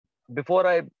before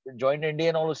I joined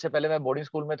Indian और उससे पहले मैं boarding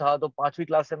school में था तो 5वीं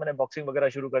क्लास से मैंने boxing वगैरह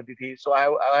शुरू कर दी थी. So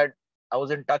I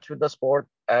was in touch with the sport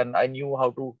and I knew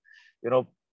how to,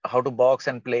 how to box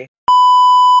and play.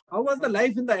 How was the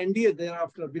life in the NDA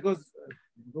thereafter? Because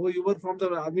though you were from the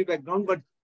army background, but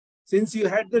since you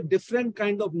had the different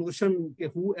kind of notion,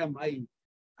 okay, who am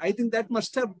I think that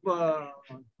must have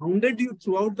hounded you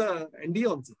throughout the NDA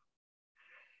also.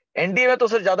 NDA में तो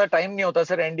sir ज्यादा time नहीं होता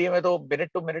sir. NDA में तो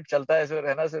minute to minute चलता है sir,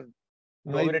 है ना सर.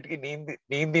 2 मिनट की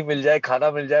नींद ही मिल जाए,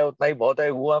 खाना मिल जाए, उतना ही बहुत है.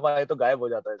 हुआ हमारे तो गायब हो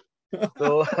जाता है.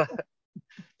 तो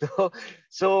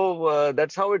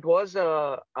that's how it was.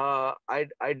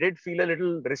 I did feel a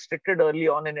little restricted early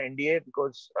on in NDA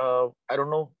because I don't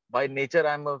know, by nature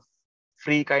I'm a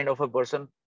free kind of a person.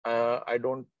 I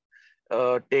don't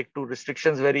take to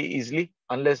restrictions very easily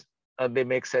unless they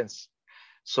make sense.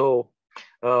 So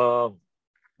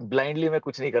blindly मैं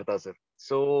कुछ नहीं करता sir.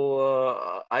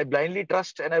 So I blindly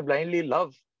trust and I blindly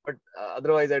love, but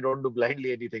otherwise I don't do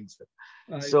blindly anything sir.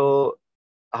 So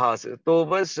हाँ sir, तो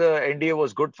बस NDA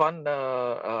was good fun.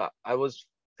 I was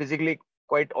physically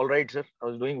quite all right sir. I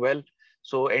was doing well.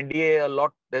 So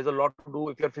NDA there's a lot to do.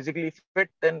 If you're physically fit,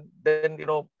 then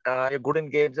you're good in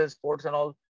games and sports and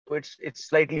all. So it's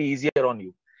slightly easier on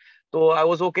you. So I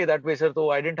was okay that way sir. So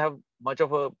I didn't have much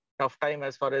of a tough time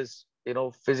as far as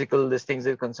physical these things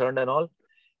is concerned and all.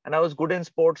 And I was good in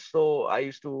sports, so I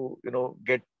used to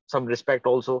get some respect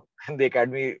also in the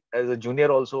academy as a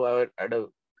junior also. I had a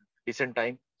decent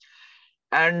time.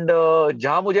 And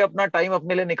जहाँ मुझे अपना time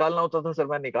अपने लिए निकालना होता था sir,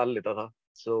 मैं निकाल लेता था.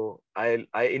 So I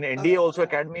in NDA also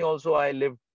academy also I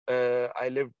lived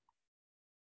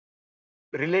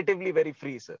relatively very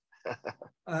free sir.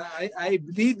 I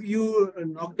believe you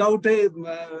knocked out a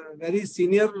very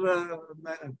senior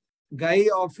guy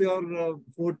of your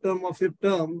fourth term or fifth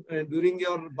term during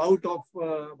your bout of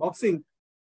boxing.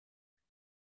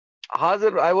 हाँ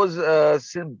sir, I was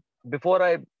before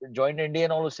I joined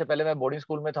Indian और उससे पहले मैं boarding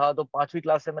school में था तो 5वीं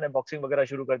class से मैंने boxing वगैरह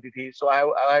शुरू कर दी थी. So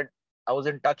I was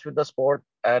in touch with the sport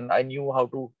and I knew how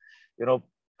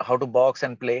to box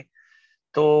and play.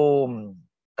 So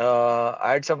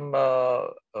I had some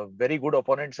very good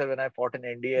opponents when I fought in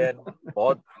India and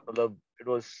it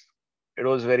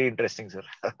was very interesting sir.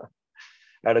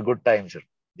 I had a good time sir.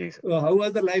 Ji sir. How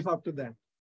was the life after that?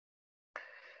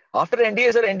 After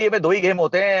NDA sir, NDA में 2 ही game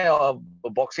होते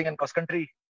हैं, boxing and cross country.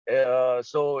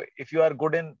 So if you are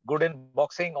good in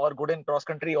boxing or good in cross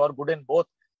country or good in both,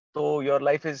 so your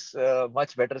life is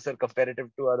much better sir comparative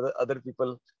to other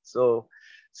people. So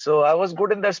I was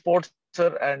good in that sport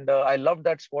sir, and I loved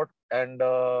that sport. And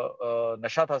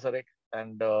nasha tha sir ek,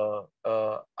 and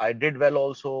I did well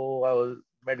also. I was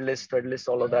medalist,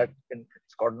 all of that in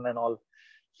Scotland and all.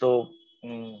 So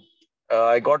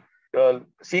I got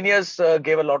seniors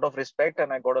gave a lot of respect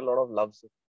and I got a lot of love.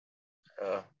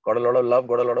 Got a lot of love,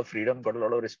 got a lot of freedom, got a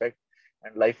lot of respect,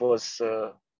 and life was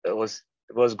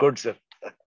good sir.